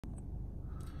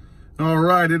All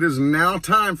right, it is now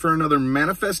time for another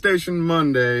Manifestation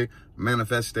Monday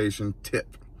manifestation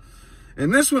tip.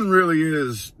 And this one really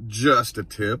is just a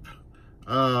tip.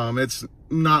 It's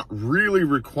not really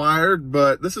required,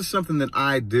 but this is something that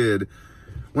I did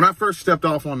when I first stepped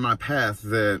off on my path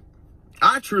that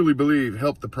I truly believe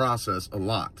helped the process a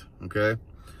lot, okay?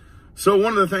 So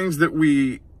one of the things that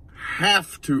we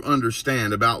have to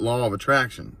understand about law of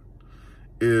attraction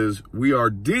is we are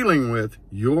dealing with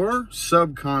your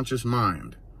subconscious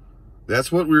mind.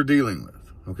 That's what we're dealing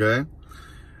with, okay?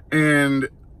 And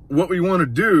what we want to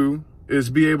do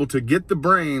is be able to get the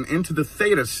brain into the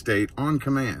theta state on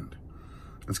command.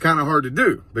 It's kind of hard to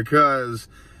do because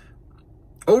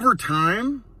over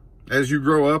time, as you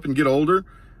grow up and get older,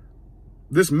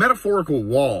 this metaphorical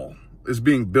wall is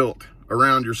being built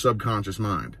around your subconscious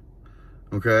mind,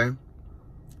 okay?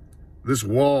 This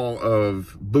wall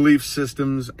of belief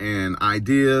systems and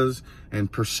ideas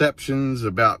and perceptions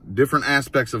about different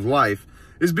aspects of life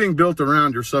is being built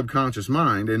around your subconscious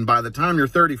mind. And by the time you're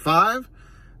 35,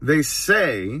 they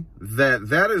say that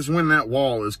that is when that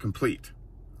wall is complete,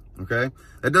 okay?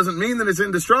 That doesn't mean that it's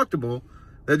indestructible.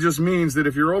 That just means that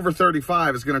if you're over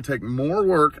 35, it's going to take more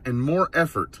work and more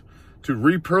effort to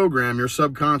reprogram your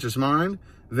subconscious mind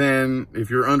than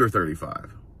if you're under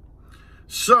 35.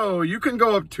 So you can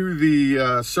go up to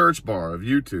the search bar of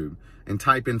YouTube and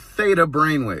type in theta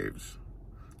brainwaves,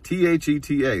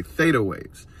 T-H-E-T-A, theta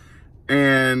waves,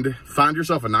 and find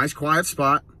yourself a nice quiet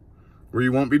spot where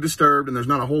you won't be disturbed and there's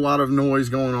not a whole lot of noise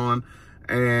going on,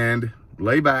 and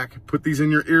lay back, put these in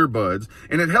your earbuds.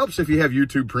 And it helps if you have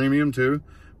YouTube Premium too,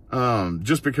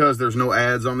 just because there's no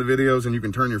ads on the videos and you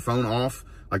can turn your phone off,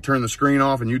 like turn the screen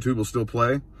off and YouTube will still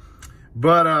play.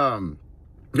 But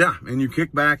yeah, and you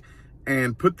kick back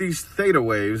and put these theta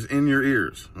waves in your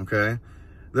ears, okay?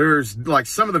 There's, like,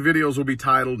 some of the videos will be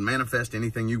titled Manifest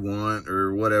Anything You Want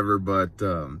or whatever, but,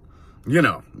 you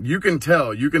know, you can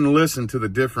tell, you can listen to the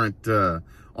different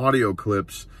audio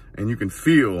clips and you can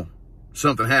feel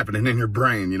something happening in your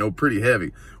brain, you know, pretty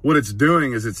heavy. What it's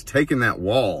doing is it's taking that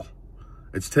wall.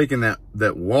 It's taking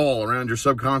that wall around your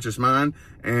subconscious mind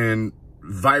and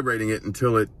vibrating it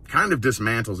until it kind of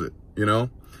dismantles it, you know?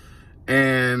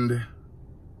 And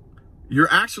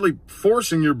you're actually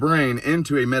forcing your brain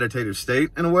into a meditative state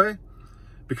in a way,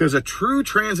 because a true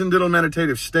transcendental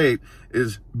meditative state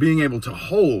is being able to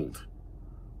hold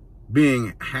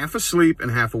being half asleep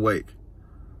and half awake.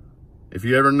 If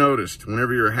you ever noticed,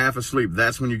 whenever you're half asleep,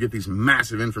 that's when you get these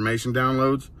massive information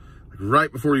downloads, like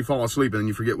right before you fall asleep and then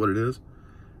you forget what it is,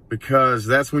 because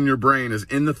that's when your brain is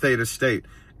in the theta state.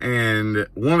 And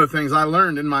one of the things I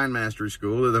learned in Mind Mastery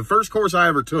School, the first course I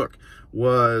ever took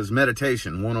was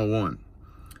Meditation 101.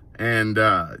 And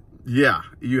yeah,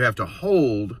 you have to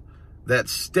hold that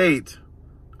state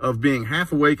of being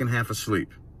half awake and half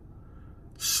asleep.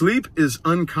 Sleep is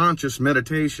unconscious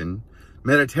meditation.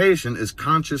 Meditation is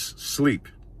conscious sleep.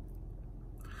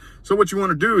 So what you want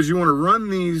to do is you want to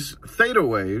run these theta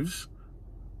waves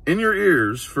in your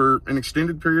ears for an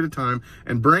extended period of time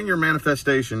and bring your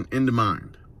manifestation into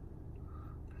mind.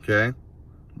 Okay?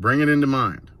 Bring it into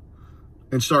mind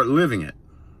and start living it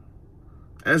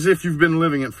as if you've been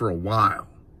living it for a while.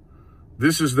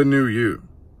 This is the new you.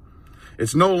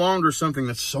 It's no longer something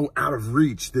that's so out of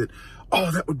reach that,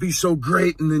 oh, that would be so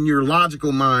great. And then your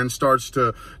logical mind starts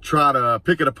to try to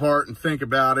pick it apart and think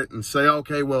about it and say,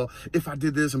 okay, well, if I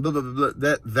did this and blah, blah, blah,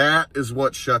 blah, that is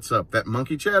what shuts up. That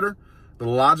monkey chatter, the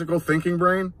logical thinking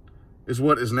brain, is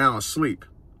what is now asleep.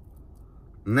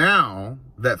 Now,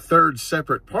 that third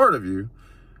separate part of you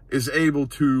is able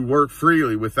to work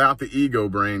freely without the ego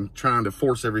brain trying to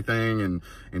force everything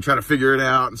and try to figure it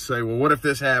out and say, well, what if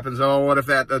this happens? Oh, what if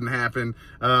that doesn't happen?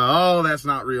 Oh, that's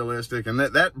not realistic. And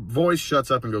that voice shuts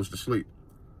up and goes to sleep.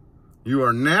 You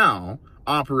are now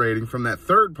operating from that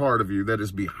third part of you that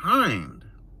is behind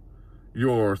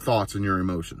your thoughts and your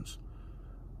emotions.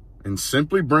 And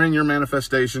simply bring your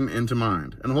manifestation into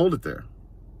mind and hold it there.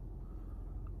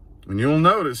 And you'll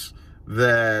notice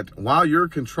that while you're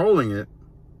controlling it,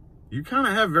 you kind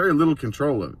of have very little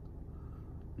control of it.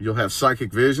 You'll have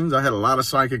psychic visions. I had a lot of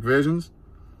psychic visions.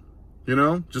 You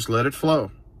know, just let it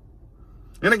flow.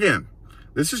 And again,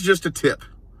 this is just a tip.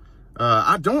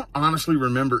 I don't honestly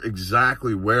remember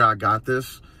exactly where I got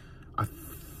this.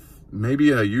 Maybe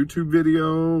a YouTube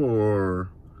video, or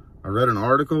I read an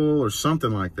article or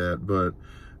something like that. But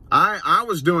I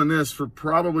was doing this for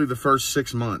probably the first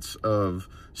 6 months of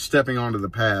stepping onto the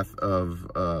path of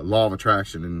law of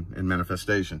attraction and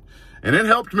manifestation. And it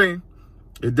helped me.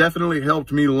 It definitely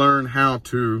helped me learn how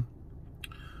to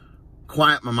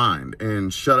quiet my mind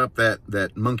and shut up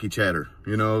that monkey chatter,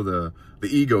 you know, the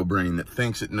ego brain that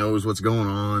thinks it knows what's going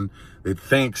on. It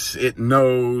thinks it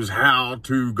knows how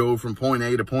to go from point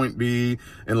A to point B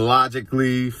and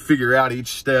logically figure out each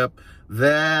step.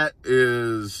 That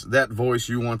voice,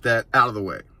 you want that out of the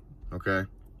way, okay?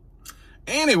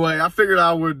 Anyway, I figured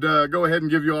I would go ahead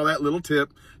and give you all that little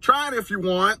tip. Try it if you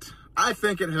want. I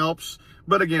think it helps,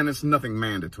 but again, it's nothing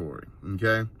mandatory,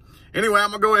 okay? Anyway,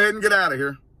 I'm going to go ahead and get out of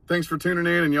here. Thanks for tuning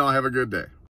in, and y'all have a good day.